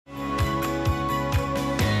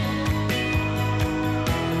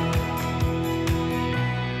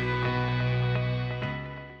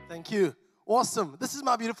Thank you. Awesome. This is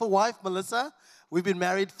my beautiful wife, Melissa. We've been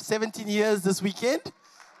married for 17 years this weekend,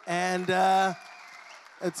 and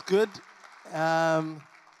it's good. And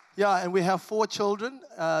we have 4 children.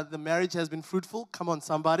 The marriage has been fruitful. Come on,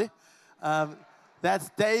 somebody.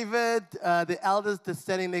 That's David, the eldest that's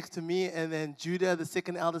standing next to me, and then Judah, the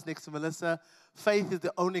second eldest next to Melissa. Faith is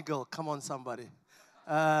the only girl. Come on, somebody.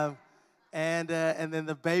 And then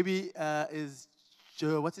the baby is,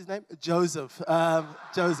 what's his name? Joseph.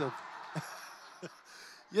 Joseph.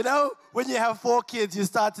 You know, when you have 4 kids, you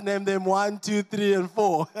start to name them 1, 2, 3, and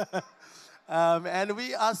 4. And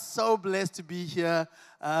we are so blessed to be here.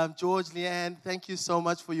 George, Leanne, thank you so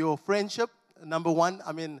much for your friendship. Number one,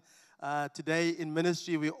 today in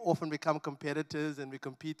ministry, we often become competitors and we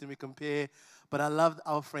compete and we compare. But I loved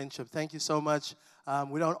our friendship. Thank you so much.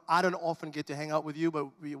 I don't often get to hang out with you, but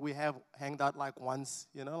we have hanged out like once,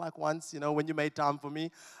 when you made time for me.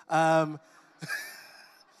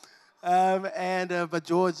 But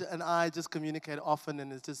George and I just communicate often,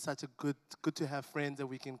 and it's just such a good to have friends that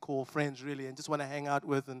we can call friends, really, and just want to hang out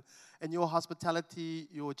with. And your hospitality,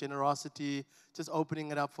 your generosity, just opening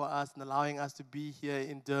it up for us and allowing us to be here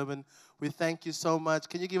in Durban. We thank you so much.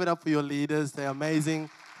 Can you give it up for your leaders? They're amazing,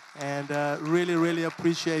 and really, really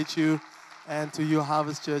appreciate you. And to your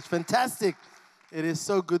Harvest Church, fantastic. It is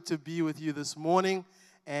so good to be with you this morning.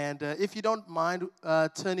 And if you don't mind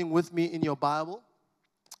turning with me in your Bible,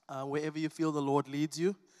 wherever you feel the Lord leads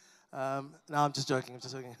you. No, I'm just joking.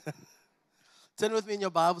 Turn with me in your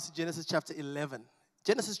Bibles to Genesis chapter 11.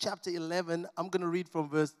 Genesis chapter 11, I'm going to read from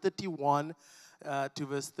verse 31 to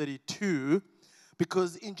verse 32.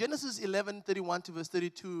 Because in Genesis 11, 31 to verse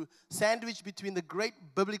 32, sandwiched between the great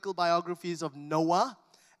biblical biographies of Noah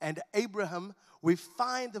and Abraham, we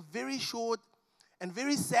find the very short and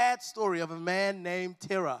very sad story of a man named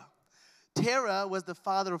Terah. Terah was the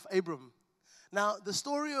father of Abram. Now, the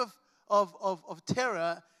story of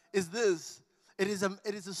Terah is this. It is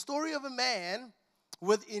a story of a man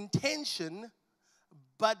with intention,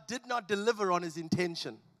 but did not deliver on his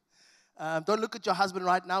intention. Don't look at your husband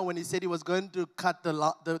right now when he said he was going to cut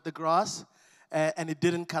the grass, and he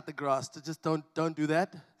didn't cut the grass. So just don't do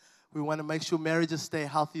that. We want to make sure marriages stay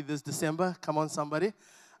healthy this December. Come on, somebody.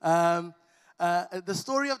 The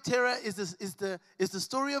story of Terah is the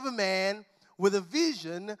story of a man with a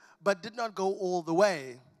vision, but did not go all the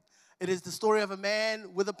way. It is the story of a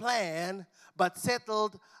man with a plan, but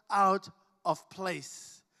settled out of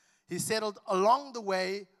place. He settled along the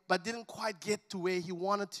way, but didn't quite get to where he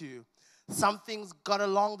wanted to. Some things got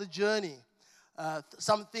along the journey.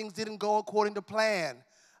 Some things didn't go according to plan.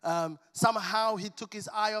 Somehow he took his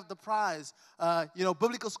eye off the prize.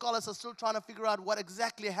 Biblical scholars are still trying to figure out what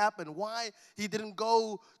exactly happened, why he didn't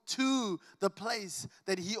go to the place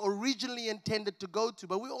that he originally intended to go to.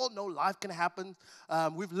 But we all know life can happen.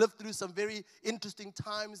 We've lived through some very interesting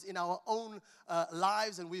times in our own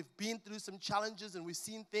lives, and we've been through some challenges, and we've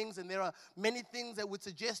seen things, and there are many things that would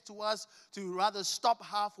suggest to us to rather stop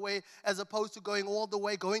halfway as opposed to going all the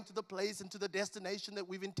way, going to the place and to the destination that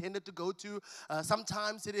we've intended to go to.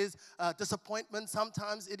 Sometimes it is disappointment.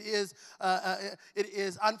 Sometimes it is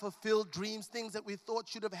unfulfilled dreams, things that we thought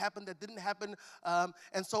should have happened that didn't happen.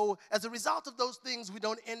 And so as a result of those things, we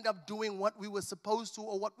don't end up doing what we were supposed to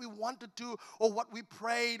or what we wanted to or what we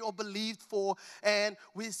prayed or believed for, and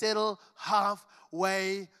we settle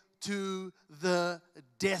halfway to the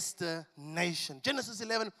destination. Genesis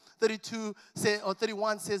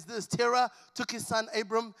 11:31 says this: Terah took his son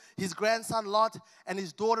Abram, his grandson Lot, and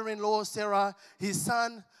his daughter-in-law Sarah, his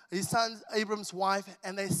son Abram's wife,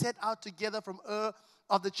 and they set out together from Ur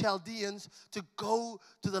of the Chaldeans to go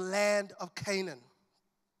to the land of Canaan.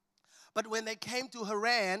 But when they came to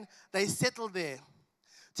Haran, they settled there.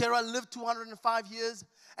 Terah lived 205 years,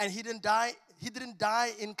 and he didn't die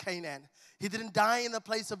in Canaan. He didn't die in the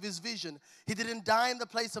place of his vision. He didn't die in the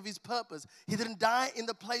place of his purpose. He didn't die in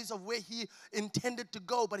the place of where he intended to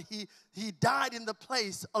go, but he died in the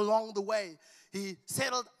place along the way. He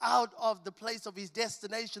settled out of the place of his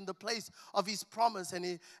destination, the place of his promise, and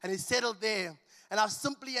he settled there. And I've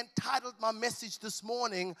simply entitled my message this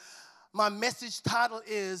morning, my message title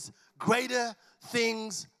is Greater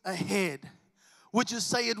Things Ahead. Would you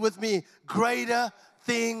say it with me? Greater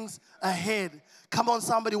things ahead. Come on,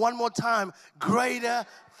 somebody, one more time. Greater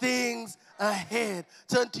things ahead.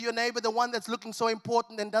 Turn to your neighbor, the one that's looking so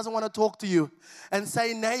important and doesn't want to talk to you, and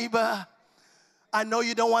say, neighbor, I know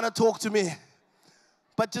you don't want to talk to me,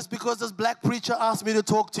 but just because this black preacher asked me to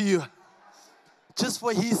talk to you, just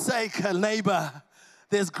for his sake, neighbor,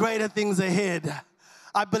 there's greater things ahead.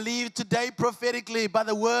 I believe today prophetically by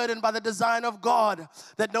the word and by the design of God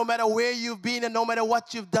that no matter where you've been and no matter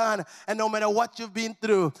what you've done and no matter what you've been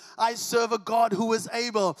through, I serve a God who is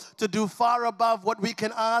able to do far above what we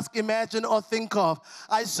can ask, imagine, or think of.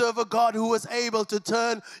 I serve a God who is able to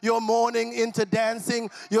turn your mourning into dancing,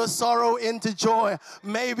 your sorrow into joy.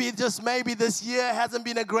 Maybe, just maybe, this year hasn't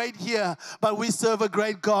been a great year, but we serve a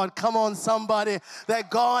great God. Come on, somebody. That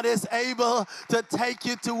God is able to take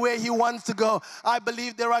you to where He wants to go. I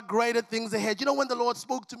believe there are greater things ahead. You know, when the Lord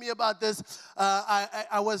spoke to me about this,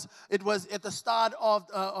 it was at the start of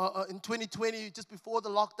in 2020, just before the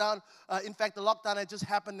lockdown. In fact, the lockdown had just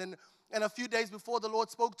happened, and a few days before, the Lord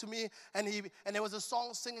spoke to me, and there was a song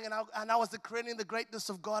singing, and I was declaring the greatness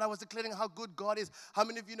of God. I was declaring how good God is. How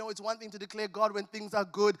many of you know it's one thing to declare God when things are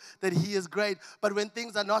good, that He is great, but when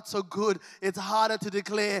things are not so good, it's harder to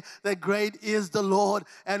declare that great is the Lord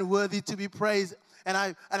and worthy to be praised. And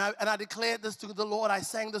I declared this to the Lord. I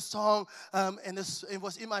sang the song, and it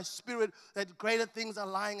was in my spirit that greater things are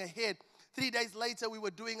lying ahead. 3 days later, we were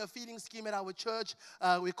doing a feeding scheme at our church.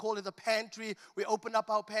 We called it the pantry. We opened up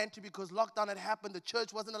our pantry because lockdown had happened. The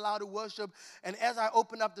church wasn't allowed to worship. And as I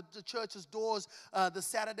opened up the church's doors the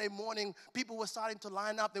Saturday morning, people were starting to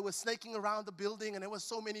line up. They were snaking around the building, and there were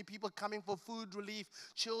so many people coming for food relief,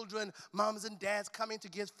 children, moms and dads coming to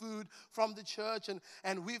get food from the church.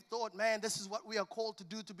 And we thought, man, this is what we are called to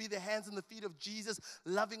do, to be the hands and the feet of Jesus,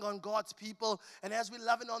 loving on God's people. And as we're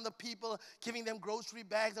loving on the people, giving them grocery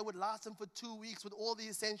bags that would last them for 2 weeks with all the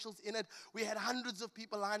essentials in it. We had hundreds of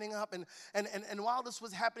people lining up, and while this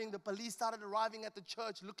was happening, the police started arriving at the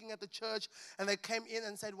church, looking at the church, and they came in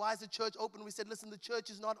and said, why is the church open? We said, listen, the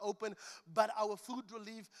church is not open, but our food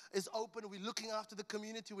relief is open. We're looking after the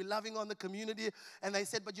community. We're loving on the community. And they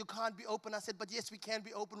said, but you can't be open. I said, but yes, we can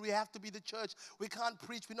be open. We have to be the church. We can't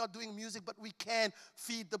preach. We're not doing music, but we can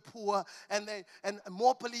feed the poor. And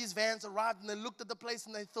more police vans arrived, and they looked at the place,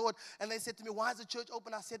 and they said to me, why is the church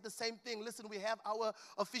open? I said the same thing. Listen, we have our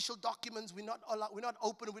official documents. We're not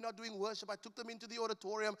open. We're not doing worship. I took them into the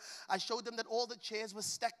auditorium. I showed them that all the chairs were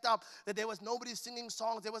stacked up, that there was nobody singing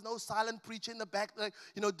songs. There was no silent preacher in the back,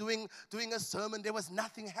 doing a sermon. There was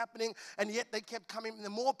nothing happening, and yet they kept coming. And the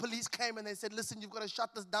more police came, and they said, listen, you've got to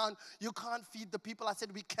shut this down. You can't feed the people. I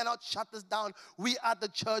said, we cannot shut this down. We are the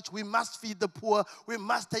church. We must feed the poor. We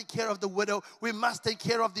must take care of the widow. We must take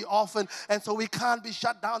care of the orphan, and so we can't be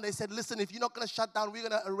shut down. They said, listen, if you're not going to shut down, we're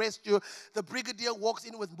going to arrest you. The brigadier walks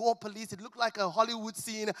in with more police. It looked like a Hollywood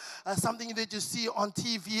scene, something that you see on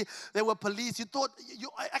TV. There were police.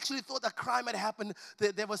 I actually thought that crime had happened.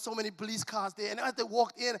 There were so many police cars there. And as they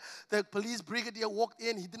walked in, the police brigadier walked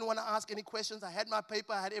in. He didn't want to ask any questions. I had my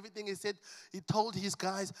paper. I had everything. He told his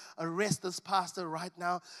guys, arrest this pastor right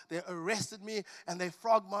now. They arrested me, and they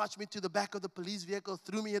frog marched me to the back of the police vehicle,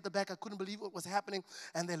 threw me at the back. I couldn't believe what was happening.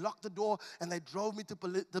 And they locked the door, and they drove me to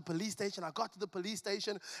the police station. I got to the police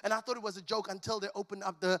station, and I thought it was a joke until they opened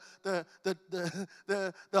up the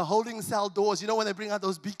holding cell doors. You know, when they bring out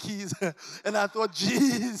those big keys. And I thought,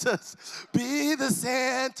 Jesus, be the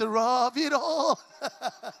center of it all.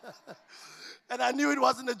 And I knew it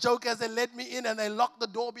wasn't a joke as they let me in, and they locked the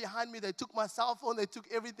door behind me. They took my cell phone. They took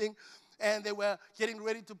everything. And they were getting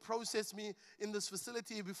ready to process me in this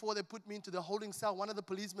facility before they put me into the holding cell. One of the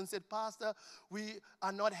policemen said, Pastor, we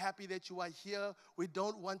are not happy that you are here. We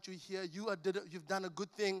don't want you here. You've done a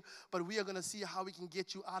good thing, but we are going to see how we can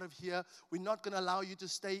get you out of here. We're not going to allow you to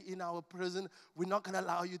stay in our prison. We're not going to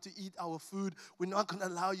allow you to eat our food. We're not going to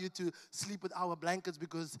allow you to sleep with our blankets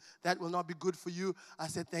because that will not be good for you. I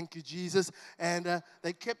said, thank you, Jesus. And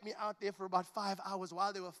they kept me out there for about 5 hours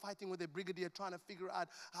while they were fighting with the brigadier, trying to figure out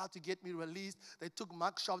how to get me released. They took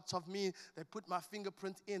mug shots of me. They put my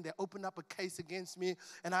fingerprints in. They opened up a case against me.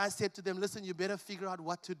 And I said to them, listen, you better figure out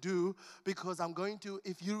what to do, because I'm going to,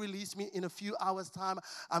 if you release me in a few hours' time,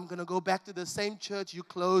 I'm going to go back to the same church you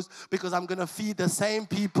closed, because I'm going to feed the same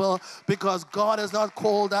people, because God has not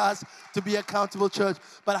called us to be accountable church.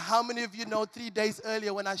 But how many of you know 3 days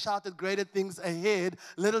earlier when I shouted greater things ahead,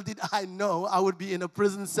 little did I know I would be in a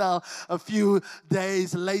prison cell a few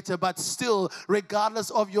days later. But still,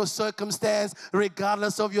 regardless of your circumstance,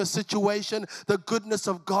 regardless of your situation, the goodness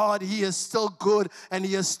of God, He is still good, and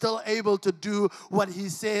He is still able to do what He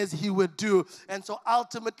says He would do. And so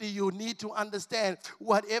ultimately you need to understand,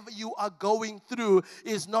 whatever you are going through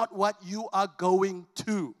is not what you are going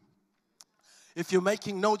to. If you're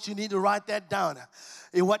making notes, you need to write that down.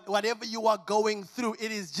 Whatever you are going through,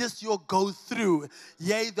 it is just your go through.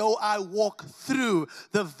 Yea, though I walk through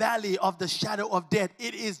the valley of the shadow of death,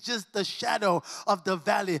 it is just the shadow of the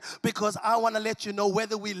valley. Because I want to let you know,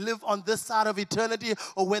 whether we live on this side of eternity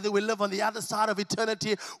or whether we live on the other side of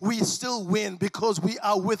eternity, we still win because we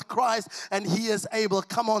are with Christ and He is able.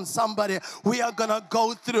 Come on, somebody. We are going to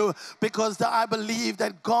go through because I believe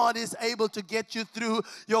that God is able to get you through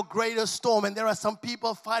your greatest storm. And there are some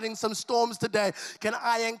people fighting some storms today. Can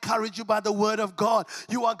I encourage you by the word of God?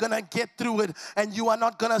 You are going to get through it and you are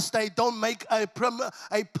not going to stay. Don't make a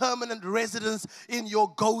permanent residence in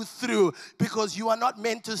your go through, because you are not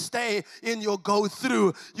meant to stay in your go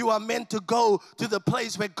through. You are meant to go to the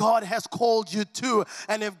place where God has called you to.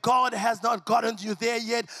 And if God has not gotten you there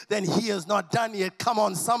yet, then He is not done yet. Come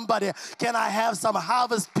on, somebody. Can I have some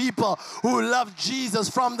harvest people who love Jesus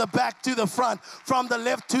from the back to the front, from the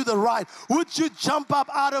left to the right? Would you jump up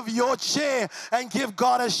out of your chair and give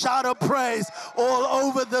God a shout of praise all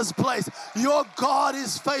over this place? Your God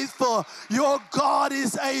is faithful. Your God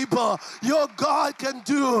is able. Your God can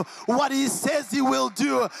do what He says He will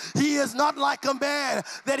do. He is not like a man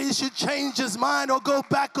that He should change His mind or go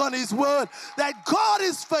back on His word. That God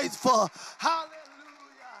is faithful. Hallelujah.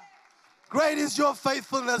 Great is your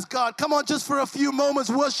faithfulness, God. Come on, just for a few moments,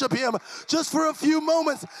 worship Him. Just for a few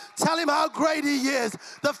moments, tell Him how great He is.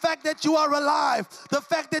 The fact that you are alive, the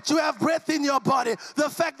fact that you have breath in your body, the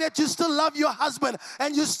fact that you still love your husband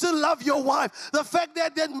and you still love your wife, the fact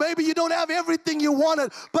that maybe you don't have everything you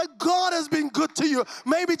wanted, but God has been good to you.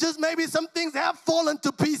 Maybe some things have fallen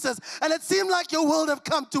to pieces and it seemed like your world have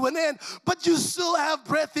come to an end, but you still have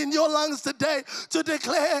breath in your lungs today to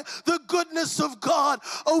declare the goodness of God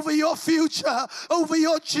over your future, over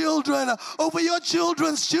your children, over your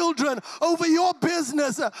children's children, over your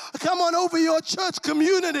business. Come on, over your church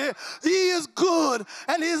community. He is good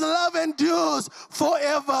and His love endures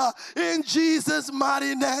forever. In Jesus'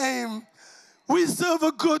 mighty name, we serve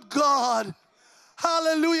a good God.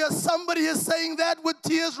 Hallelujah. Somebody is saying that with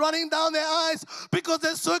tears running down their eyes because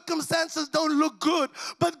their circumstances don't look good.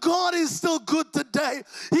 But God is still good today.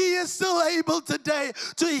 He is still able today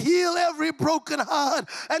to heal every broken heart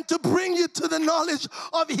and to bring you to the knowledge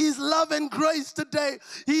of His love and grace today.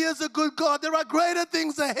 He is a good God. There are greater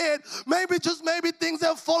things ahead. Maybe things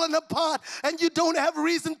have fallen apart and you don't have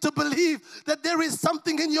reason to believe that there is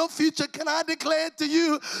something in your future. Can I declare to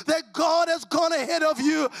you that God has gone ahead of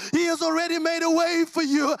you? He has already made a way for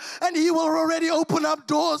you, and He will already open up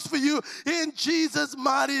doors for you in Jesus'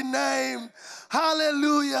 mighty name.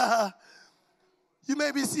 Hallelujah. You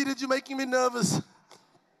may be seated. You're making me nervous.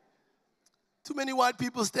 Too many white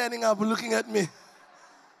people standing up and looking at me.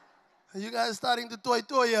 You guys starting to toy.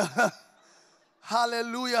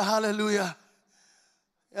 Hallelujah, hallelujah.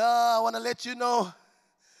 I want to let you know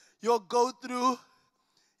your go-through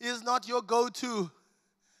is not your go-to.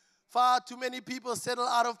 Far too many people settle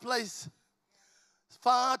out of place.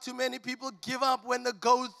 Far too many people give up when the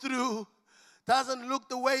go-through doesn't look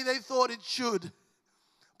the way they thought it should.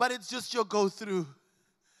 But it's just your go-through.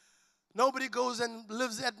 Nobody goes and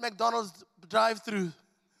lives at McDonald's drive-through.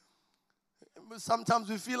 Sometimes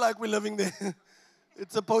we feel like we're living there.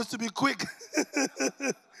 It's supposed to be quick.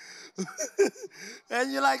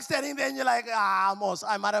 And you're like standing there and you're like, Moss,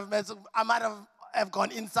 I might have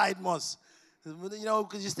gone inside Moss. You know,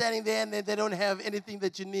 because you're standing there and they don't have anything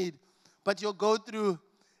that you need. But your go-through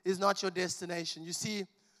is not your destination. You see,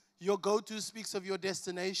 your go-to speaks of your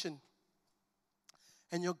destination.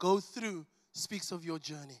 And your go-through speaks of your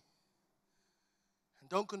journey. And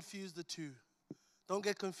don't confuse the two. Don't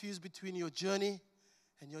get confused between your journey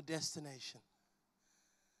and your destination.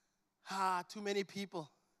 Too many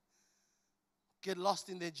people get lost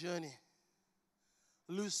in their journey.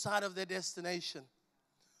 Lose sight of their destination.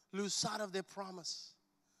 Lose sight of their promise.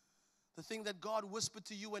 The thing that God whispered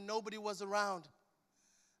to you when nobody was around.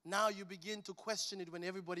 Now you begin to question it when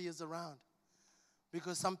everybody is around.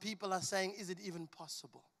 Because some people are saying, is it even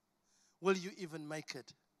possible? Will you even make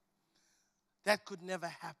it? That could never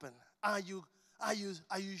happen. Are you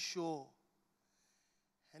sure?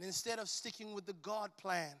 And instead of sticking with the God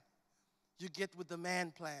plan, you get with the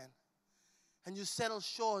man plan. And you settle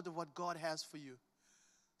short of what God has for you.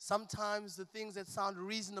 Sometimes the things that sound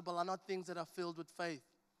reasonable are not things that are filled with faith.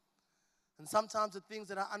 And sometimes the things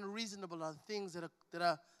that are unreasonable are things that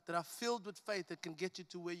are filled with faith that can get you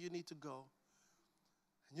to where you need to go.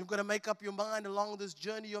 And you've got to make up your mind along this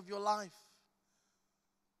journey of your life.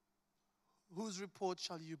 Whose report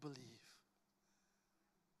shall you believe?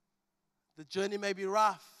 The journey may be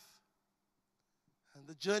rough. And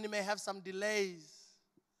the journey may have some delays.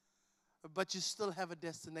 but you still have a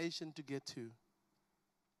destination to get to.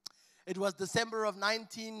 It was December of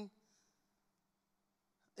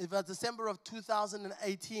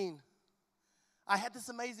 2018. I had this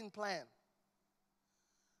amazing plan.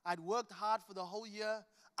 I'd worked hard for the whole year.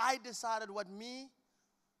 I decided what me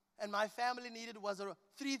and my family needed was a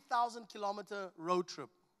 3,000-kilometer road trip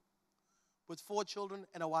with 4 children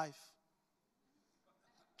and a wife.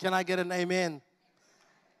 Can I get an amen?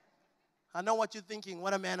 I know what you're thinking.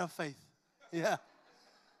 What a man of faith. Yeah.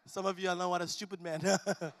 Some of you know what a stupid man.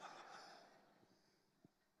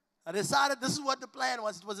 I decided this is what the plan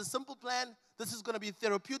was. It was a simple plan. This is going to be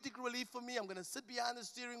therapeutic relief for me. I'm going to sit behind the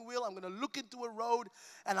steering wheel. I'm going to look into a road,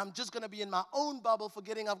 and I'm just going to be in my own bubble,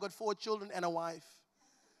 forgetting I've got 4 children and a wife.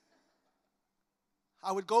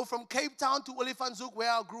 I would go from Cape Town to Olifantshoek,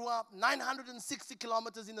 where I grew up, 960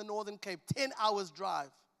 kilometers in the Northern Cape, 10 hours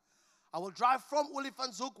drive. I will drive from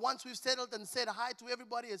Olifantshoek once we've settled and said hi to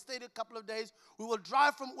everybody and stayed a couple of days. We will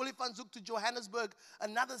drive from Olifantshoek to Johannesburg,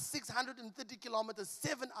 another 630 kilometers,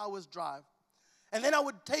 7 hours drive. And then I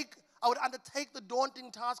would undertake the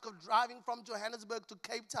daunting task of driving from Johannesburg to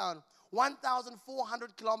Cape Town,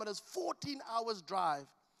 1,400 kilometers, 14 hours drive,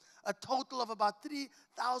 a total of about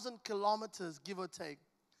 3,000 kilometers, give or take,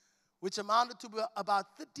 which amounted to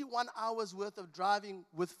about 31 hours worth of driving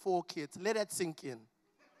with 4 kids. Let that sink in.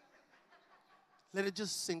 Let it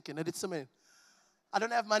just sink in. Let it sink in. I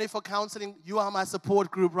don't have money for counseling. You are my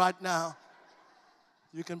support group right now.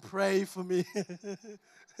 You can pray for me.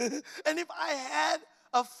 And if I had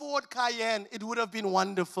a Ford Cayenne, it would have been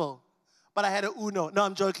wonderful. But I had a Uno. No,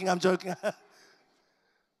 I'm joking. And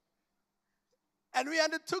we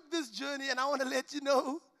undertook this journey, and I want to let you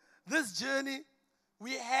know, this journey,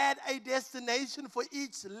 we had a destination for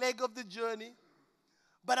each leg of the journey.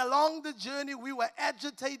 But along the journey, we were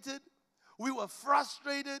agitated. We were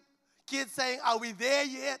frustrated. Kids saying, are we there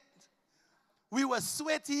yet? We were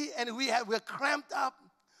sweaty and we were cramped up.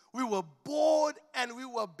 We were bored and we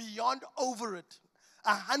were beyond over it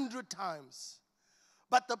 100 times.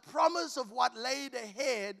 But the promise of what laid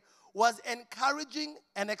ahead was encouraging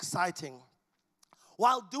and exciting.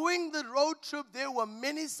 While doing the road trip, there were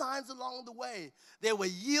many signs along the way. There were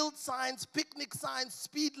yield signs, picnic signs,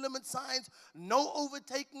 speed limit signs, no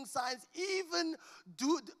overtaking signs, even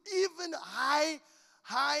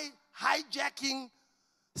hijacking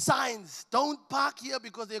signs. Don't park here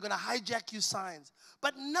because they're going to hijack you signs.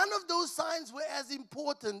 But none of those signs were as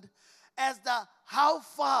important as the how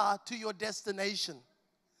far to your destination.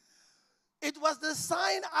 It was the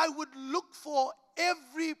sign I would look for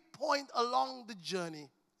every point along the journey,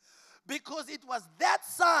 because it was that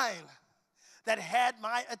sign that had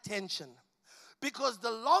my attention. Because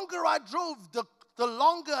the longer I drove, the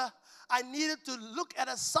longer I needed to look at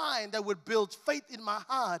a sign that would build faith in my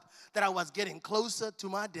heart that I was getting closer to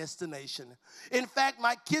my destination. In fact,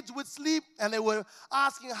 my kids would sleep and they were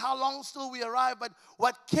asking how long till we arrived, but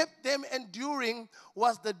what kept them enduring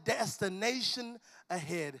was the destination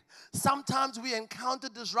ahead. Sometimes we encounter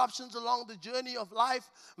disruptions along the journey of life.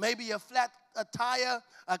 Maybe a flat tire,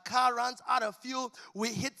 a car runs out of fuel, we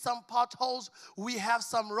hit some potholes, we have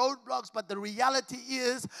some roadblocks, but the reality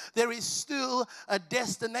is there is still a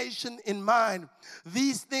destination in mind.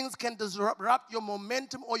 These things can disrupt your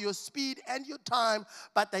momentum or your speed and your time,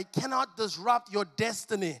 but they cannot disrupt your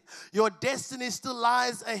destiny. Your destiny still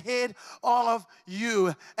lies ahead of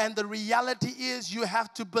you, and the reality is you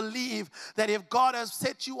have to believe that if God has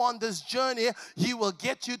set you on this journey, He will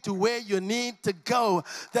get you to where you need to go.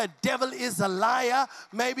 The devil is a liar.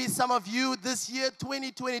 Maybe some of you this year,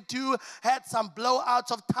 2022, had some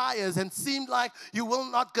blowouts of tires and seemed like you were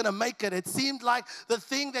not going to make it. It seemed like the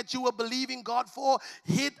thing that you were believing God for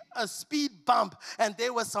hit a speed bump and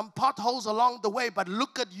there were some potholes along the way. But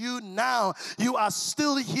look at you now. You are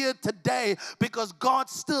still here today because God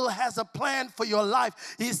still has a plan for your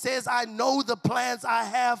life. He says, I know the plans I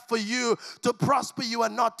have for you to prosper you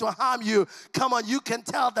and not to harm you. Come on, you can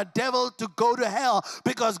tell the devil to go to hell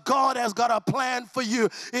because God has got a plan for you.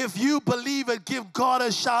 If you believe it, give God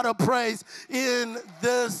a shout of praise in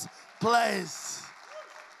this place.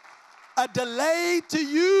 A delay to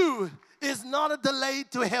you is not a delay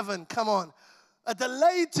to heaven. Come on. A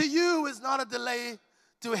delay to you is not a delay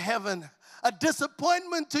to heaven. A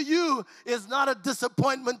disappointment to you is not a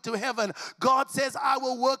disappointment to heaven. God says, I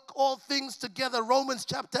will work all things together. Romans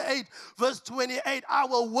chapter 8, verse 28, I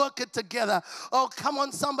will work it together. Oh, come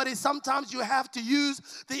on, somebody. Sometimes you have to use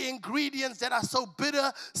the ingredients that are so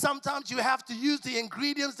bitter. Sometimes you have to use the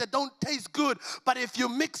ingredients that don't taste good. But if you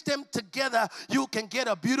mix them together, you can get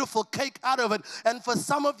a beautiful cake out of it. And for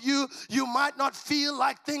some of you, you might not feel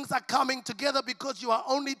like things are coming together because you are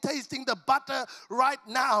only tasting the butter right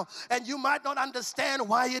now. And you might not understand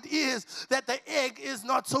why it is that the egg is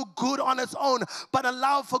not so good on its own. But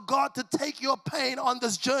allow for God to take your pain on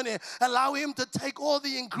this journey. Allow Him to take all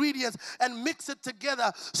the ingredients and mix it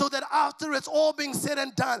together so that after it's all being said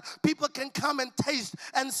and done, people can come and taste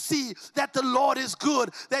and see that the Lord is good,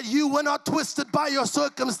 that you were not twisted by your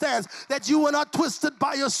circumstance, that you were not twisted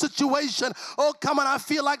by your situation. Oh, come on, I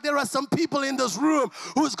feel like there are some people in this room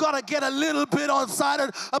who's got to get a little bit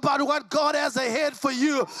excited about what God has ahead for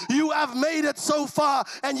you. You have made it so far,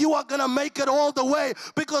 and you are going to make it all the way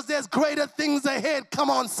because there's greater things ahead. Come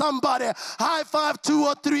on, somebody. High five 2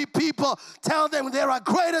 or 3 people. Tell them there are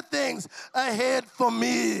greater things ahead for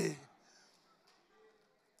me.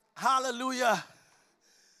 Hallelujah.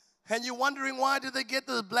 And you're wondering, why did they get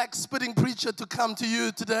the black spitting preacher to come to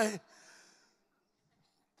you today?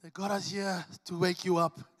 They got us here to wake you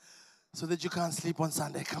up so that you can't sleep on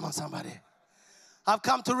Sunday. Come on, somebody. I've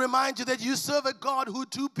come to remind you that you serve a God who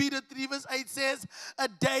 2 Peter 3 verse 8 says, a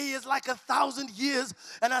day is like 1,000 years,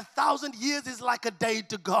 and 1,000 years is like a day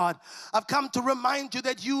to God. I've come to remind you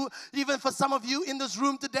that you, even for some of you in this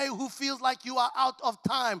room today who feels like you are out of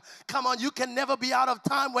time, come on, you can never be out of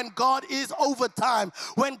time when God is over time,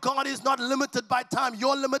 when God is not limited by time.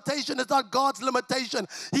 Your limitation is not God's limitation.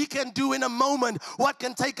 He can do in a moment what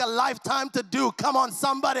can take a lifetime to do. Come on,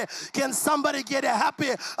 somebody. Can somebody get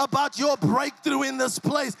happy about your breakthrough in this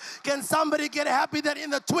place? Can somebody get happy that in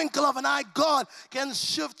the twinkle of an eye, God can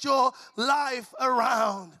shift your life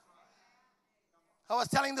around? I was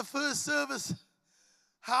telling the first service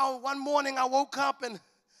how one morning I woke up and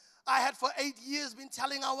I had for 8 years been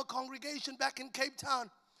telling our congregation back in Cape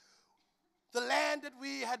Town the land that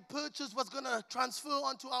we had purchased was going to transfer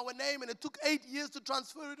onto our name, and it took 8 years to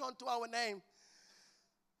transfer it onto our name.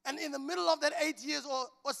 And in the middle of that 8 years,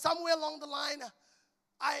 or somewhere along the line,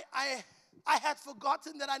 I had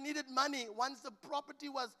forgotten that I needed money. Once the property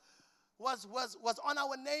was on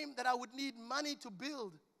our name, that I would need money to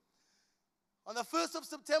build. On the 1st of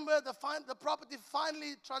September, the property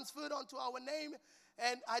finally transferred onto our name,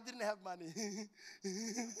 and I didn't have money.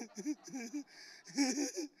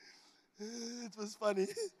 It was funny.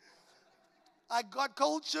 I got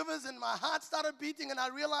cold shivers, and my heart started beating, and I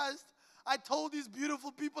realized I told these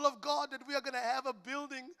beautiful people of God that we are going to have a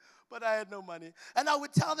building, but I had no money. And I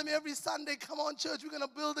would tell them every Sunday, come on, church, we're going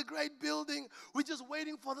to build a great building. We're just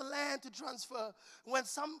waiting for the land to transfer. When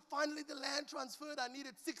finally the land transferred, I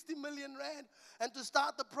needed 60 million rand. And to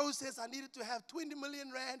start the process, I needed to have 20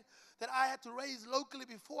 million rand that I had to raise locally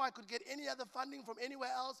before I could get any other funding from anywhere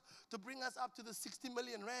else to bring us up to the 60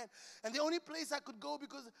 million rand. And the only place I could go,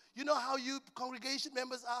 because you know how you congregation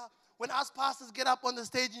members are, when us pastors get up on the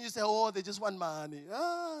stage and you say, oh, they just want money.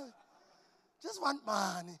 Just want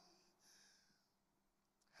money.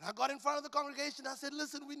 And I got in front of the congregation. I said,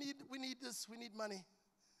 listen, we need this. We need money.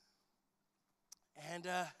 And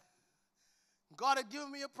God had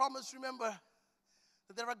given me a promise, remember,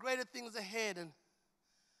 that there are greater things ahead. And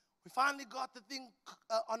we finally got the thing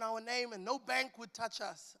on our name, and no bank would touch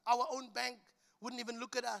us. Our own bank wouldn't even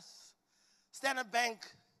look at us. Standard Bank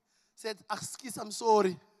said, Askis, I'm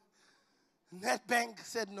sorry. And that bank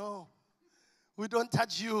said, no, we don't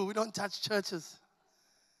touch you. We don't touch churches.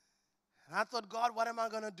 And I thought, God, what am I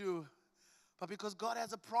going to do? But because God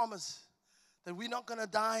has a promise that we're not going to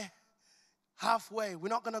die halfway. We're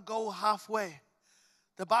not going to go halfway.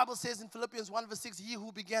 The Bible says in Philippians 1 verse 6, he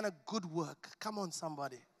who began a good work. Come on,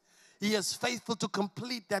 somebody. He is faithful to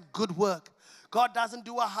complete that good work. God doesn't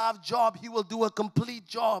do a half job. He will do a complete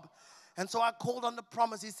job. And so I called on the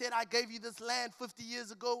promise. He said, I gave you this land 50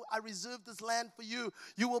 years ago. I reserved this land for you.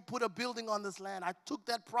 You will put a building on this land. I took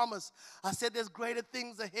that promise. I said, there's greater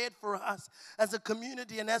things ahead for us as a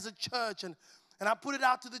community and as a church. And I put it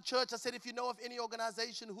out to the church. I said, if you know of any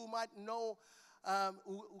organization who might know,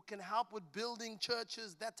 who can help with building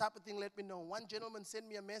churches, that type of thing, let me know. One gentleman sent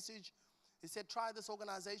me a message. He said, try this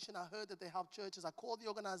organization. I heard that they help churches. I called the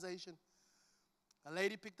organization. A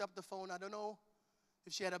lady picked up the phone. I don't know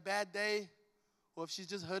if she had a bad day or if she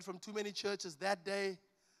just heard from too many churches that day.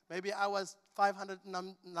 Maybe I was 500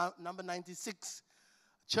 number 96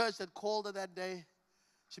 church that called her that day.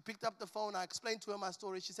 She picked up the phone. I explained to her my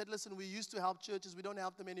story. She said, listen, we used to help churches. We don't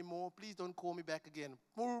help them anymore. Please don't call me back again.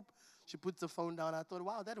 Boop. She puts the phone down. I thought,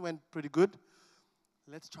 wow, that went pretty good.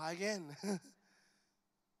 Let's try again.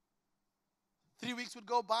 3 weeks would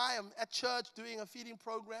go by. I'm at church doing a feeding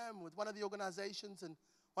program with one of the organizations, and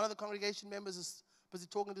one of the congregation members is busy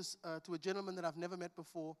talking to a gentleman that I've never met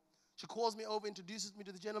before. She calls me over, introduces me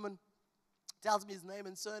to the gentleman, tells me his name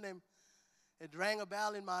and surname. It rang a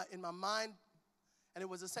bell in my mind, and it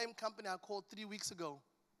was the same company I called 3 weeks ago.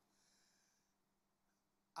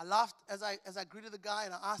 I laughed as I greeted the guy,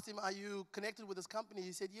 and I asked him, are you connected with this company?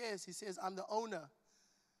 He said, yes. He says, I'm the owner.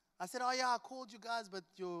 I said, oh, yeah, I called you guys, but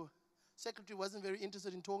your secretary wasn't very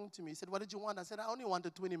interested in talking to me. He said, what did you want? I said, I only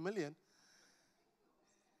wanted 20 million.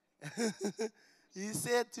 He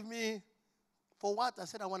said to me, for what? I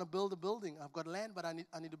said, I want to build a building. I've got land, but I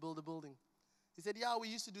need to build a building. He said, yeah, we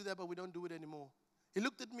used to do that, but we don't do it anymore. He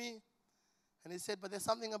looked at me, and he said, but there's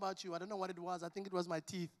something about you. I don't know what it was. I think it was my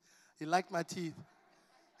teeth. He liked my teeth.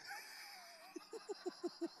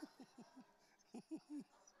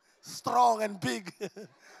 Strong and big.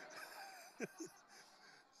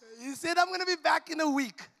 He said, I'm going to be back in a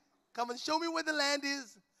week. Come and show me where the land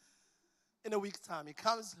is in a week's time. He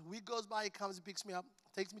comes, a week goes by, he comes, he picks me up,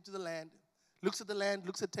 takes me to the land, looks at the land,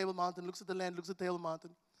 looks at Table Mountain, looks at the land, looks at Table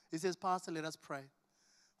Mountain. He says, Pastor, let us pray.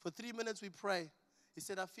 For 3 minutes we pray. He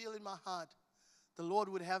said, I feel in my heart the Lord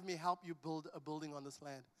would have me help you build a building on this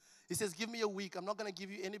land. He says, give me a week. I'm not going to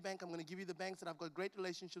give you any bank. I'm going to give you the banks that I've got great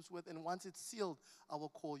relationships with, and once it's sealed, I will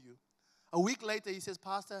call you. A week later, he says,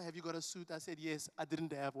 Pastor, have you got a suit? I said, yes. I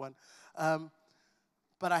didn't have one.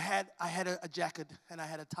 But I had a jacket, and I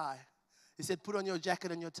had a tie. He said, put on your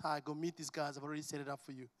jacket and your tie. Go meet these guys. I've already set it up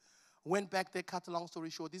for you. Went back there, cut a long story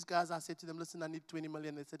short. These guys, I said to them, listen, I need 20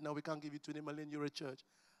 million. They said, no, we can't give you 20 million. You're a church.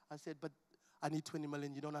 I said, but I need 20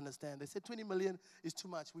 million. You don't understand. They said, 20 million is too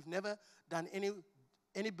much. We've never done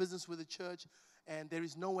any business with a church, and there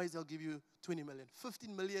is no ways they'll give you 20 million.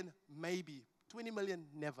 15 million, maybe. 20 million,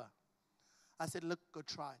 never. I said, look, go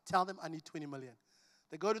try. Tell them I need 20 million.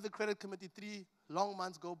 They go to the credit committee. 3 long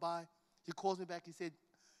months go by. He calls me back. He said,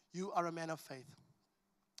 you are a man of faith.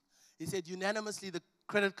 He said, unanimously, the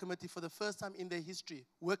credit committee, for the first time in their history,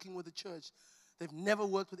 working with the church, they've never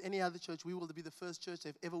worked with any other church. We will be the first church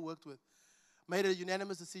they've ever worked with. Made a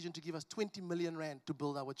unanimous decision to give us 20 million rand to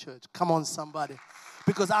build our church. Come on, somebody.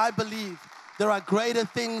 Because I believe there are greater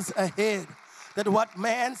things ahead. That what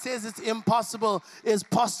man says is impossible is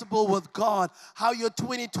possible with God. How your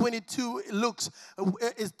 2022 looks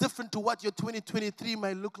is different to what your 2023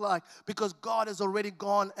 may look like, because God has already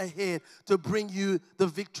gone ahead to bring you the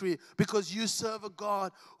victory. Because you serve a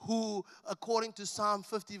God who, according to Psalm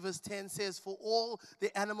 50 verse 10, says, for all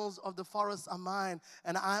the animals of the forest are mine,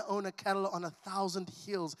 and I own a cattle on 1,000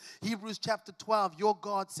 hills. Hebrews chapter 12, your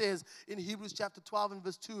God says in Hebrews chapter 12 and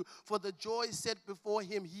verse 2, for the joy set before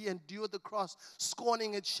him, he endured the cross,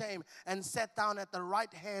 scorning its shame, and sat down at the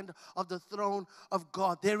right hand of the throne of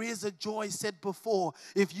God. There is a joy set before,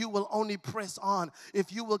 if you will only press on,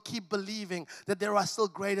 if you will keep believing that there are still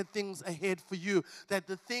greater things ahead for you, that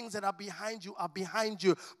the things that are behind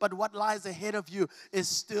you, but what lies ahead of you is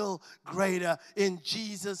still greater. In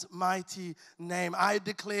Jesus' mighty name, I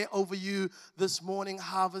declare over you this morning,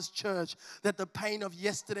 Harvest Church, that the pain of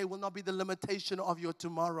yesterday will not be the limitation of your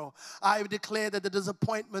tomorrow. I declare that the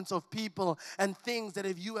disappointments of people and things that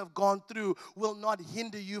if you have gone through will not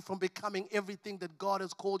hinder you from becoming everything that God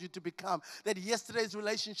has called you to become. That yesterday's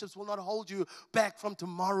relationships will not hold you back from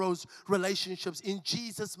tomorrow's relationships. In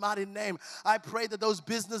Jesus' mighty name, I pray that those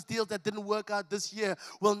business deals that didn't work out this year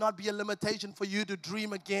will not be a limitation for you to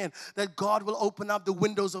dream again. That God will open up the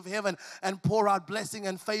windows of heaven and pour out blessing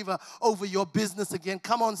and favor over your business again.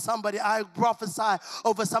 Come on, somebody. I prophesy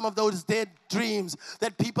over some of those dead dreams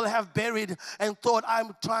that people have buried and thought,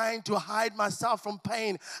 I'm trying to hide myself from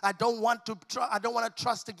pain. I don't want to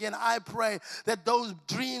trust again. I pray that those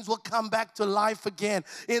dreams will come back to life again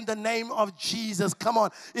in the name of Jesus. Come on.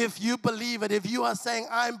 If you believe it, if you are saying,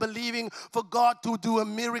 I'm believing for God to do a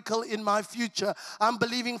miracle in my future, I'm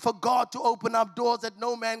believing for God to open up doors that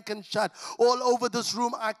no man can shut. All over this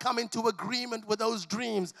room, I come into agreement with those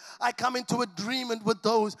dreams. I come into agreement with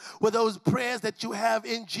those prayers that you have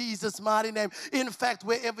in Jesus' mighty name. In fact,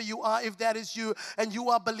 wherever you are, if that is you and you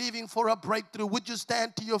are believing for a breakthrough? Would you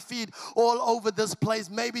stand to your feet all over this place?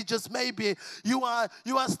 Maybe, just maybe, you are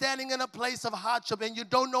standing in a place of hardship and you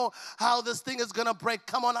don't know how this thing is going to break.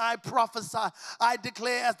 Come on, I prophesy. I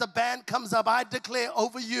declare as the band comes up, I declare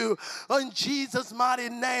over you in Jesus' mighty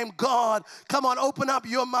name, God, come on, open up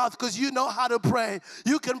your mouth because you know how to pray.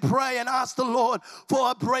 You can pray and ask the Lord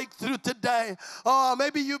for a breakthrough today. Oh,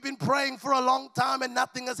 maybe you've been praying for a long time and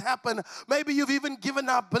nothing has happened. Maybe you've even given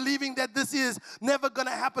up, believing that this is never going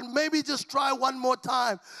to happen. Maybe just try one more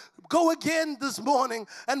time. Go again this morning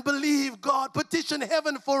and believe God. Petition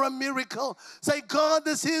heaven for a miracle. Say, God,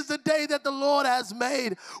 this is the day that the Lord has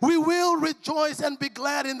made. We will rejoice and be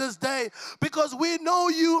glad in this day because we know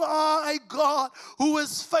you are a God who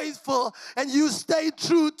is faithful and you stay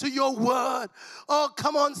true to your word. Oh,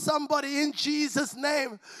 come on, somebody, in Jesus'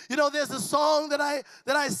 name. You know, there's a song that I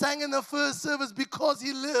sang in the first service, because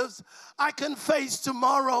he lives, I can face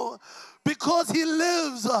tomorrow. Because he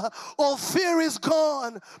lives, all fear is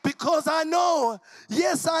gone. Because I know,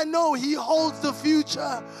 yes, I know he holds the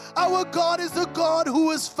future. Our God is a God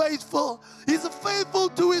who is faithful. He's faithful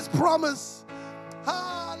to his promise.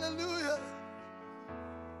 Hallelujah.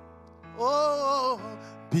 Oh,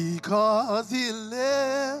 because he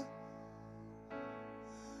lives,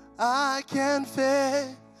 I can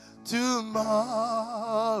face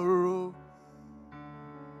tomorrow.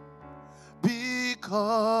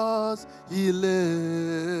 Because he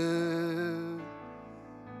lives,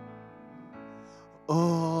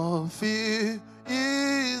 all fear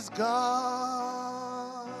is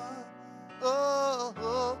gone.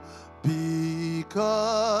 Oh,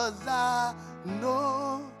 because I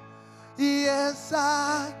know, yes,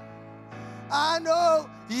 I know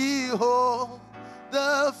he holds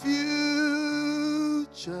the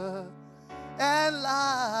future. And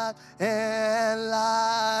life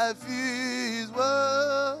is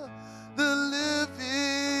worth the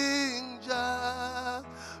living just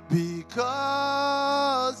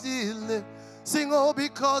because he lives. Sing, oh,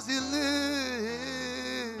 because he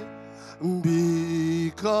lives.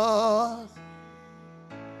 Because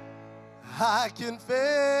I can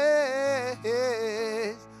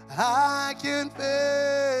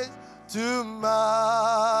face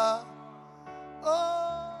tomorrow.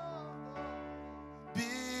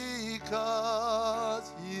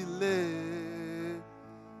 Because he lives,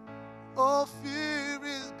 all fear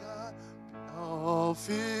is gone. All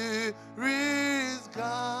fear is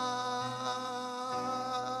gone.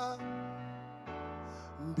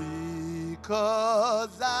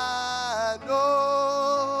 Because I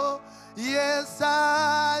know, yes,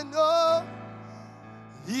 I know,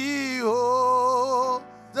 he holds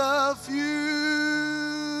the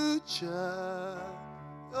future.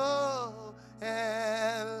 Oh,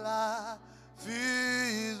 and life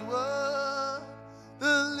is worth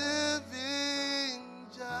the living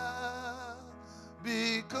just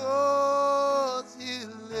because he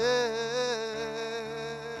lives.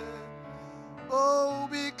 Oh,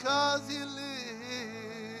 because he lives.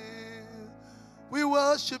 We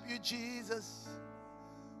worship you, Jesus.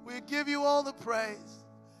 We give you all the praise.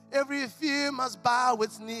 Every fear must bow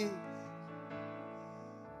its knee.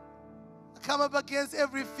 Come up against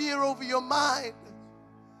every fear over your mind.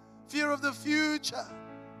 Fear of the future.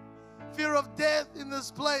 Fear of death in this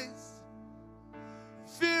place.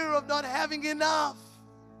 Fear of not having enough.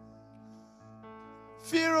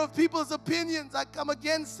 Fear of people's opinions. I come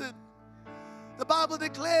against it. The Bible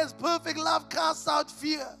declares perfect love casts out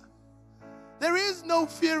fear. There is no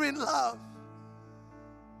fear in love.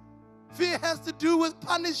 Fear has to do with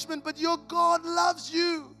punishment, but your God loves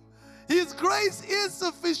you. His grace is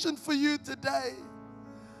sufficient for you today.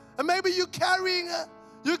 And maybe you're carrying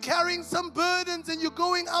some burdens and you're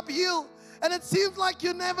going uphill and it seems like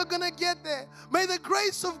you're never going to get there. May the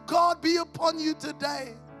grace of God be upon you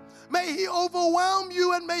today. May he overwhelm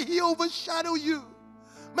you and may he overshadow you.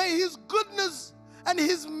 May his goodness and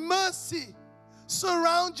his mercy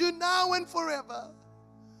surround you now and forever.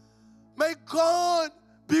 May God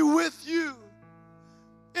be with you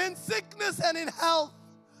in sickness and in health.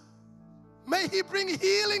 May he bring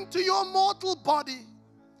healing to your mortal body.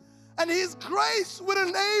 And his grace will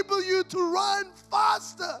enable you to run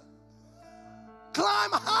faster, climb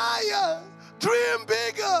higher, dream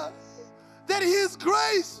bigger. That his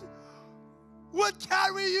grace would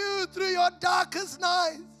carry you through your darkest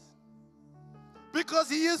nights. Because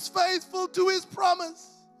he is faithful to his promise.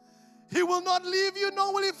 He will not leave you,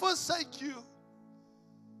 nor will he forsake you.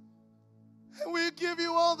 And we give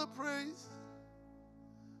you all the praise.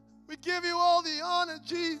 We give you all the honor,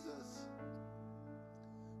 Jesus.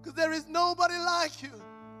 Because there is nobody like you.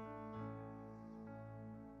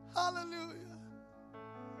 Hallelujah.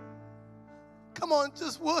 Come on,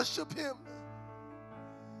 just worship Him.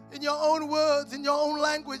 In your own words, in your own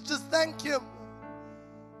language, just thank Him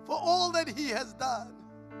for all that He has done.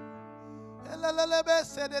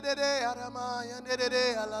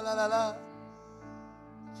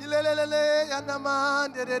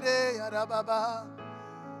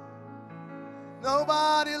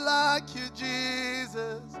 Nobody like you,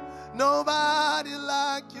 Jesus. Nobody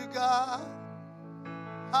like you, God.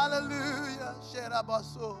 Hallelujah.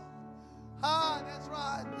 Ah, that's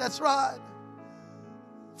right. That's right.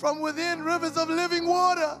 From within, rivers of living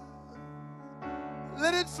water.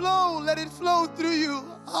 Let it flow through you,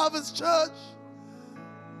 Harvest Church.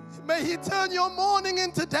 May He turn your morning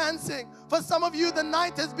into dancing. For some of you, the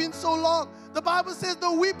night has been so long. The Bible says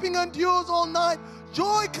the weeping endures all night.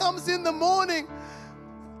 Joy comes in the morning.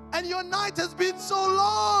 And your night has been so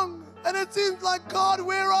long. And it seems like, God,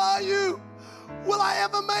 where are you? Will I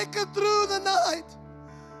ever make it through the night?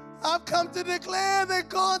 I've come to declare that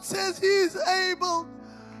God says He's able.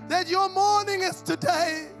 That your morning is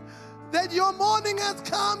today. That your morning has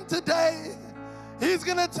come today. He's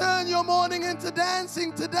going to turn your morning into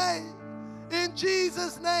dancing today. In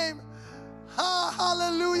Jesus' name.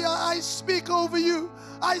 Hallelujah. I speak over you.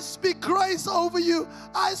 I speak grace over you.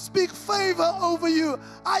 I speak favor over you.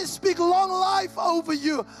 I speak long life over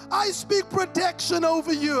you. I speak protection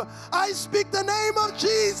over you. I speak the name of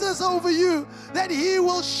Jesus over you. That He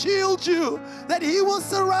will shield you. That He will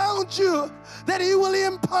surround you. That He will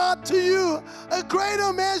impart to you a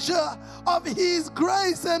greater measure of His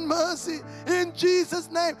grace and mercy. In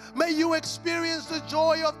Jesus' name, may you experience the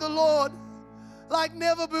joy of the Lord like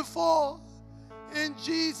never before. In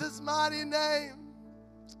Jesus' mighty name.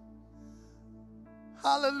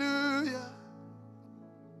 Hallelujah.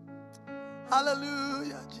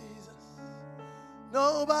 Hallelujah, Jesus.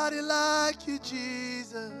 Nobody like you,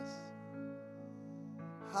 Jesus.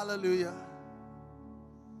 Hallelujah.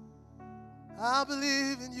 I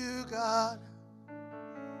believe in you, God.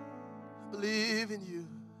 I believe in you.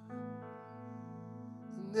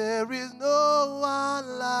 And there is no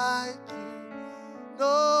one like you.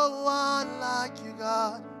 No one like you,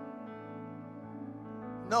 God.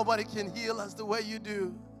 Nobody can heal us the way you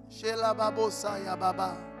do. Shela babosaya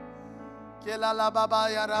baba. Kela la baba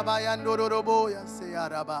ya raba ya ndororobo ya se ya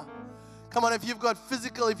raba. Come on, if you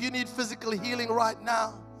need physical healing right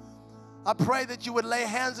now, I pray that you would lay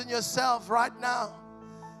hands on yourself right now.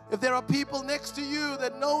 If there are people next to you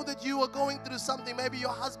that know that you are going through something, maybe your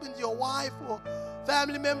husband, your wife, or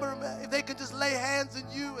family member, if they can just lay hands on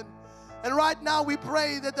you. And right now we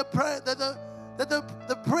pray that the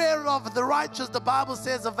prayer of the righteous, the Bible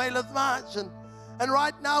says, availeth much. And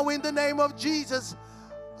right now, in the name of Jesus,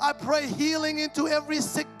 I pray healing into every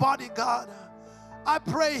sick body, God. I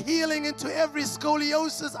pray healing into every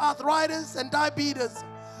scoliosis, arthritis, and diabetes.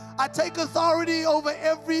 I take authority over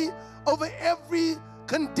every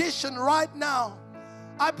condition right now.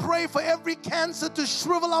 I pray for every cancer to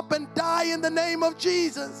shrivel up and die in the name of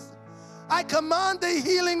Jesus. I command the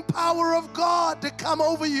healing power of God to come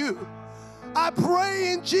over you. I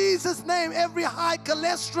pray in Jesus' name every high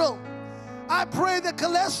cholesterol. I pray the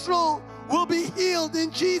cholesterol will be healed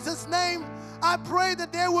in Jesus' name. I pray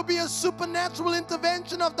that there will be a supernatural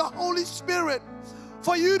intervention of the Holy Spirit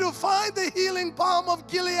for you to find the healing balm of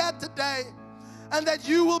Gilead today, and that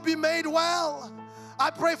you will be made well.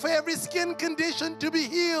 I pray for every skin condition to be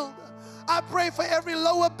healed. I pray for every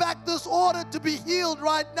lower back disorder to be healed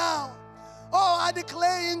right now. Oh, I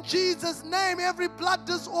declare in Jesus' name every blood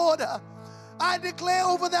disorder, I declare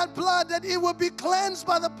over that blood that it will be cleansed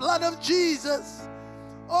by the blood of Jesus.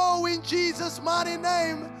 Oh, in Jesus' mighty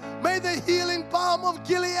name, may the healing balm of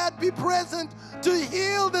Gilead be present to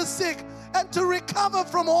heal the sick and to recover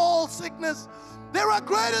from all sickness. There are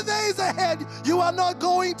greater days ahead. You are not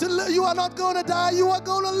going to die. You are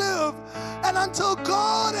going to live. And until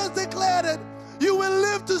God has declared it, you will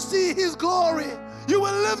live to see His glory. You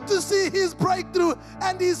will live to see His breakthrough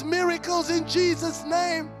and His miracles in Jesus'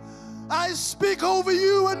 name. I speak over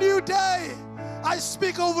you a new day. I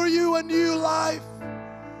speak over you a new life.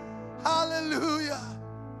 Hallelujah.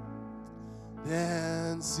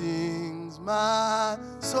 Then sings my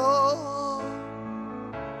soul,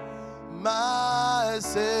 my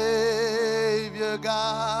Savior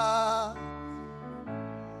God.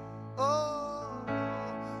 Oh,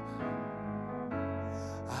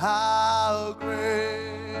 how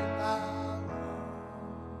great thou art.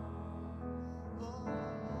 Oh,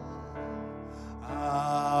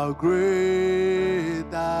 how great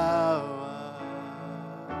thou art.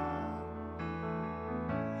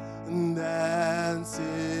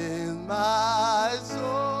 Dances my soul,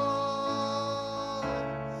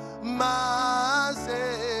 my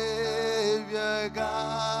Savior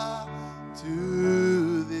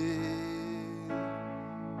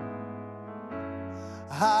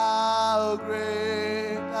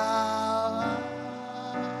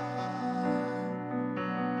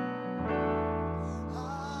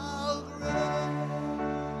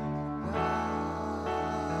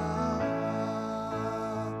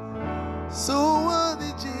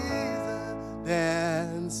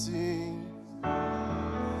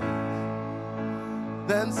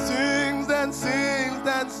then sings, then sings,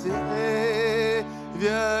 then Savior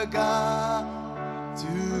God to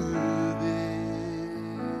thee.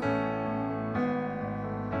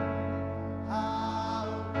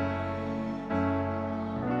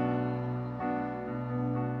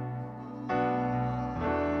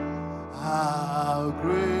 How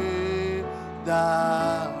great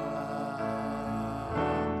thou art.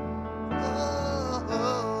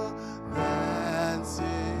 Oh, then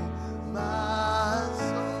sing my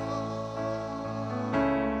soul,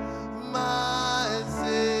 my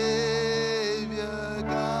Savior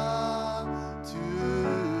God to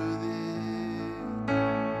thee.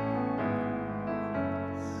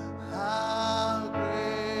 How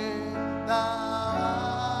great thou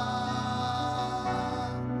art.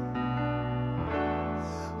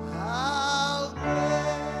 How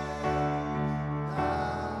great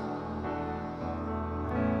thou.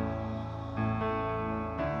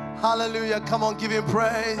 Hallelujah. Come on, give him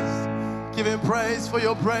praise. Give him praise for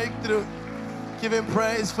your breakthrough. Give him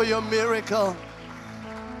praise for your miracle.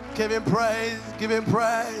 Give him praise. Give him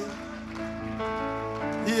praise.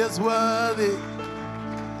 He is worthy.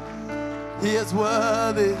 He is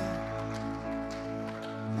worthy.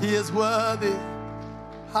 He is worthy.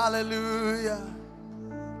 Hallelujah.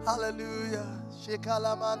 Hallelujah.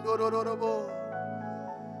 Shekalamandorororobo.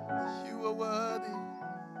 You are worthy.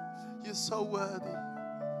 You're so worthy.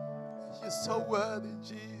 You're so worthy,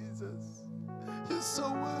 Jesus. You're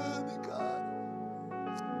so worthy, God.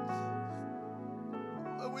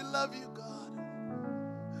 Oh, we love you, God.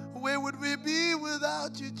 Where would we be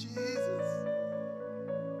without you, Jesus?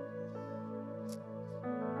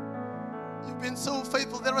 You've been so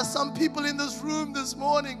faithful. There are some people in this room this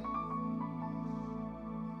morning,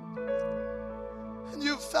 and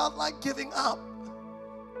you felt like giving up.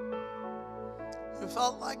 You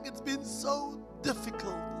felt like it's been so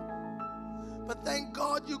difficult. But thank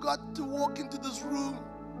God you got to walk into this room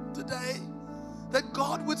today, that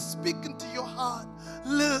God would speak into your heart.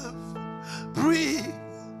 Live, breathe,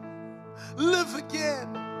 live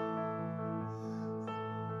again.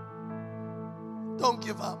 Don't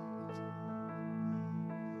give up.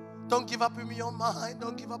 Don't give up in your mind.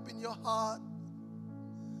 Don't give up in your heart.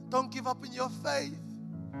 Don't give up in your faith.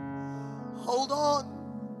 Hold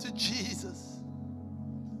on to Jesus,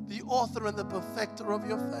 the author and the perfecter of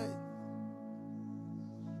your faith.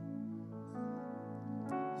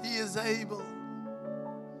 He is able.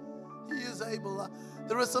 He is able.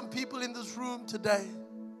 There are some people in this room today.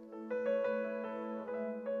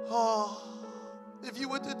 Oh, if you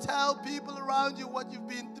were to tell people around you what you've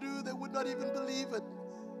been through, they would not even believe it.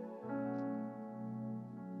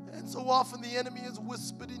 And so often the enemy is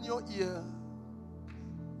whispered in your ear.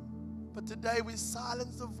 But today we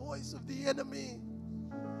silence the voice of the enemy.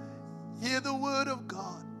 Hear the word of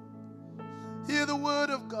God. Hear the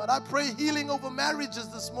word of God. I pray healing over marriages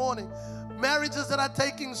this morning. Marriages that are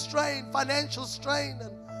taking strain, financial strain,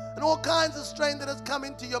 and all kinds of strain that has come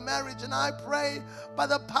into your marriage. And I pray by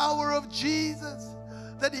the power of Jesus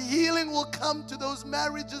that healing will come to those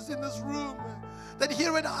marriages in this room. That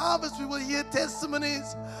here at Harvest we will hear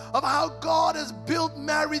testimonies of how God has built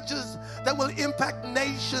marriages that will impact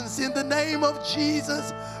nations in the name of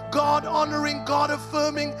Jesus. God-honoring,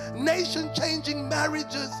 God-affirming, nation-changing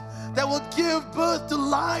marriages that will give birth to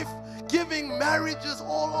life-giving marriages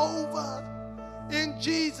all over. In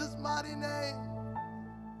Jesus' mighty name.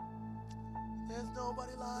 There's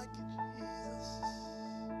nobody like you, Jesus.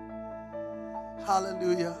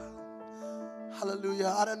 Hallelujah.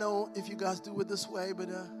 Hallelujah. I don't know if you guys do it this way, but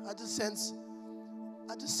I just sense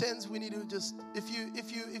we need to just, if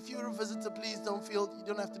you're a visitor, please don't feel, you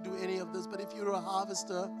don't have to do any of this. But if you're a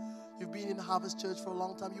harvester, you've been in Harvest Church for a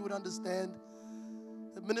long time, you would understand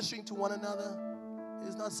that ministering to one another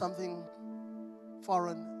is not something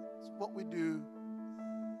foreign. It's what we do.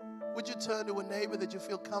 Would you turn to a neighbor that you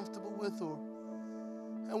feel comfortable with,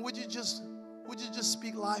 and would you just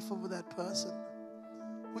speak life over that person?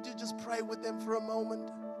 Would you just pray with them for a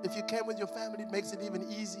moment? If you can with your family, it makes it even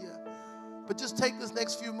easier. But just take this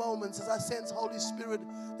next few moments as I sense, Holy Spirit,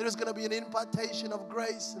 there is going to be an impartation of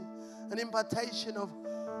grace and an impartation of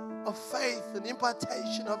faith, an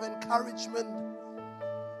impartation of encouragement.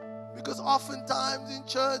 Because oftentimes in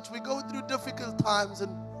church, we go through difficult times,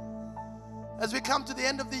 and as we come to the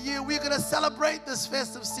end of the year, we're going to celebrate this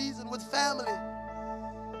festive season with family.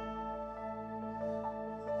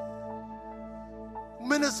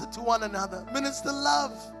 Minister to one another. Minister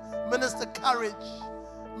love. Minister courage.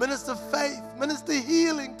 Minister faith. Minister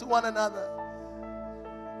healing to one another.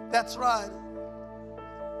 That's right.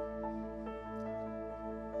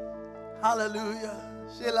 Hallelujah.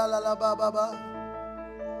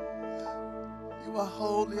 You are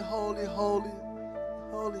holy, holy, holy,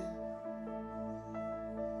 holy.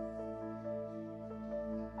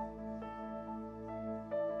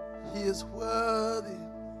 He is worthy.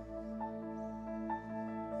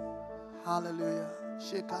 Hallelujah.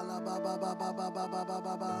 Shekala ba ba ba ba ba ba ba ba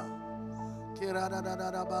ba ba. Kira da da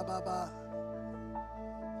da da ba ba ba.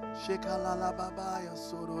 Shekala la ba ba ya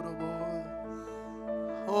sororo bo.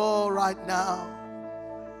 Oh, right now.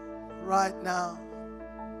 Right now.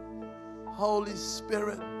 Holy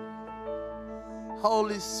Spirit.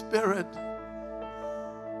 Holy Spirit.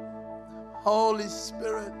 Holy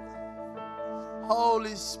Spirit.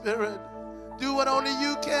 Holy Spirit. Do what only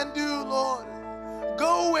you can do, Lord.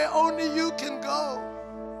 Go where only you can go.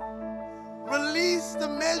 Release the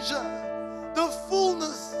measure, the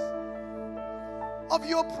fullness of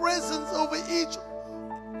your presence over each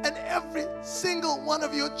and every single one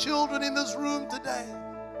of your children in this room today.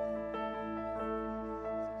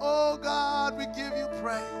 Oh God, we give you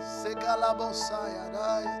praise.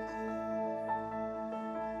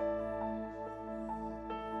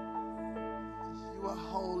 You are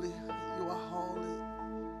holy. You are holy.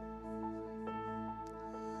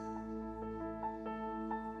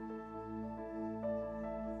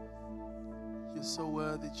 You're so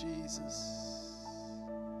worthy, Jesus.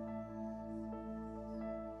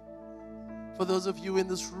 For those of you in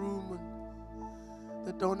this room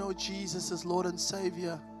that don't know Jesus as Lord and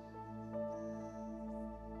Savior,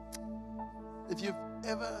 if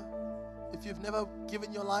you've never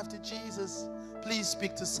given your life to Jesus, please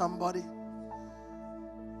speak to somebody.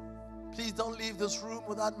 Please don't leave this room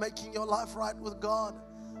without making your life right with God.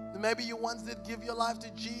 Maybe you once did give your life to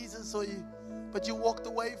Jesus, but you walked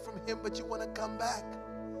away from Him, but you want to come back.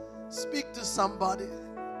 Speak to somebody.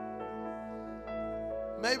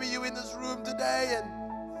 Maybe you're in this room today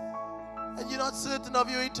and you're not certain of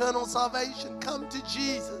your eternal salvation. Come to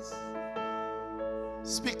Jesus.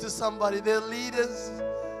 Speak to somebody. There are leaders.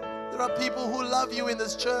 There are people who love you in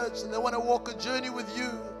this church and they want to walk a journey with you.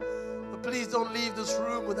 But please don't leave this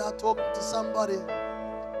room without talking to somebody.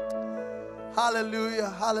 Hallelujah,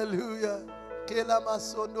 hallelujah.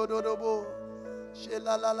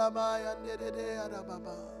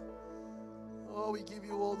 Oh, we give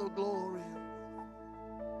you all the glory.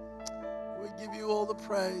 We give you all the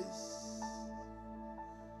praise.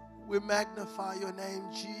 We magnify your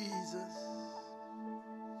name, Jesus.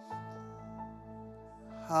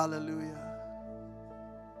 Hallelujah.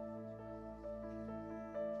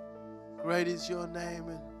 Great is your name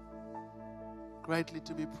and greatly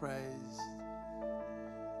to be praised.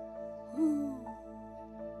 Woo.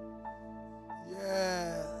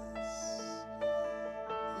 Yes.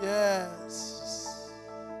 Yes.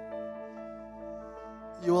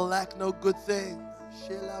 You will lack no good thing.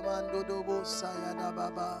 Shelamando dobo sayada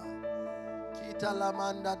baba. Kita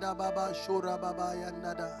lamanda da baba shura baba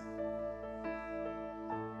yanada.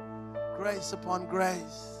 Grace upon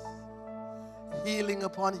grace. Healing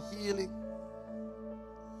upon healing.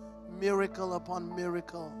 Miracle upon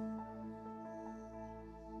miracle.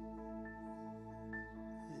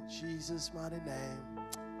 In Jesus' mighty name.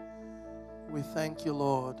 We thank you,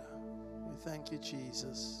 Lord. We thank you,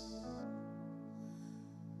 Jesus.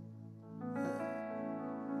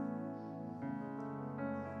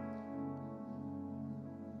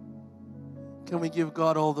 Can we give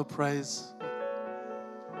God all the praise?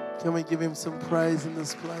 Can we give Him some praise in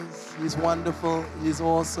this place? He's wonderful. He's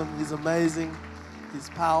awesome. He's amazing. He's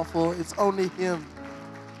powerful. It's only Him.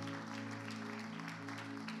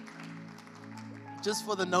 Just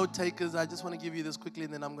for the note takers, I just want to give you this quickly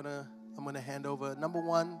and then I'm gonna hand over. Number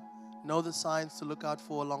one, know the signs to look out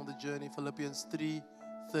for along the journey. Philippians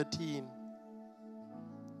 3:13.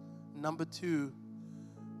 Number two,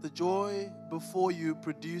 the joy before you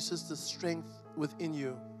produces the strength within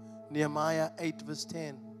you. Nehemiah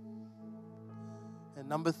 8:10. And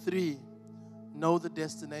number three, know the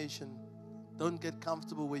destination. Don't get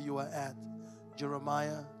comfortable where you are at.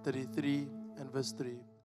 Jeremiah 33:3.